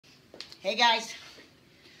Hey guys,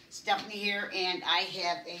 Stephanie here, and I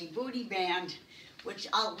have a booty band, which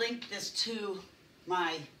I'll link this to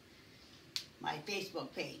my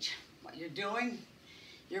Facebook page. What you're doing,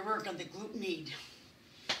 you're working the glute med.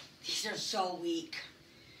 These are so weak.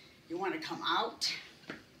 You want to come out,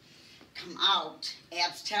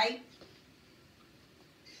 abs tight,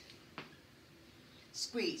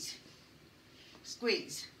 squeeze,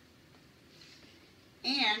 squeeze.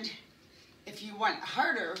 And if you want it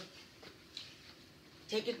harder,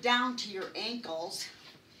 take it down to your ankles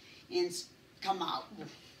and come out.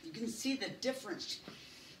 You can see the difference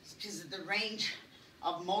because of the range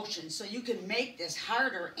of motion. So you can make this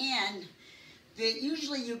harder, and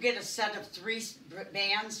usually you get a set of 3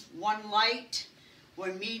 bands, 1 light,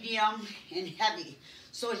 1 medium, and heavy.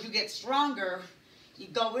 So as you get stronger, you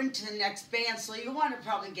go into the next band, so you want to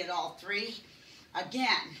probably get all 3.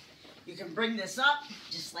 Again, you can bring this up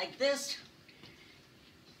just like this,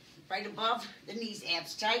 right above the knees,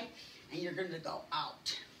 abs tight, and you're going to go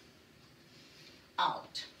out,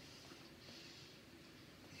 out.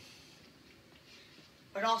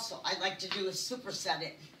 But also, I like to do a superset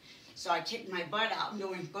it. So I kick my butt out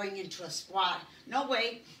and going into a squat. No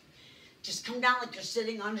weight, just come down like you're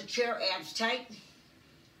sitting on a chair, abs tight,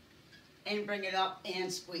 and bring it up and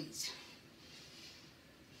squeeze.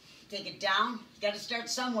 Take it down. You got to start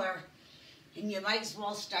somewhere. And you might as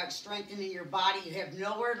well start strengthening your body. You have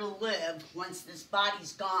nowhere to live once this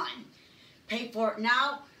body's gone. Pay for it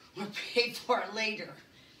now or pay for it later.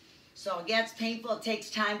 So again, it's painful, it takes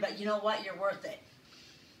time, but you know what? You're worth it.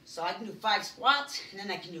 So I can do 5 squats, and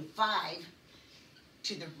then I can do 5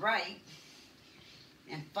 to the right,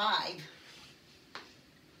 and 5.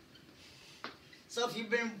 So if you've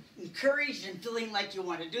been encouraged and feeling like you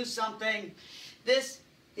want to do something, this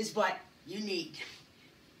is what you need.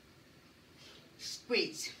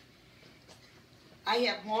 Squeeze. I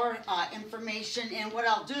have more information, and what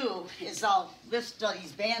I'll do is I'll list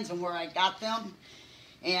these bands and where I got them,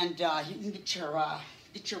 and you can get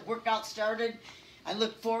your workout started. I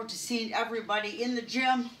look forward to seeing everybody in the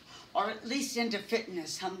gym, or at least into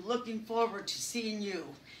fitness. I'm looking forward to seeing you,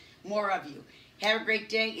 more of you. Have a great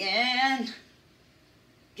day, and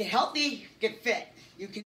get healthy, get fit. You can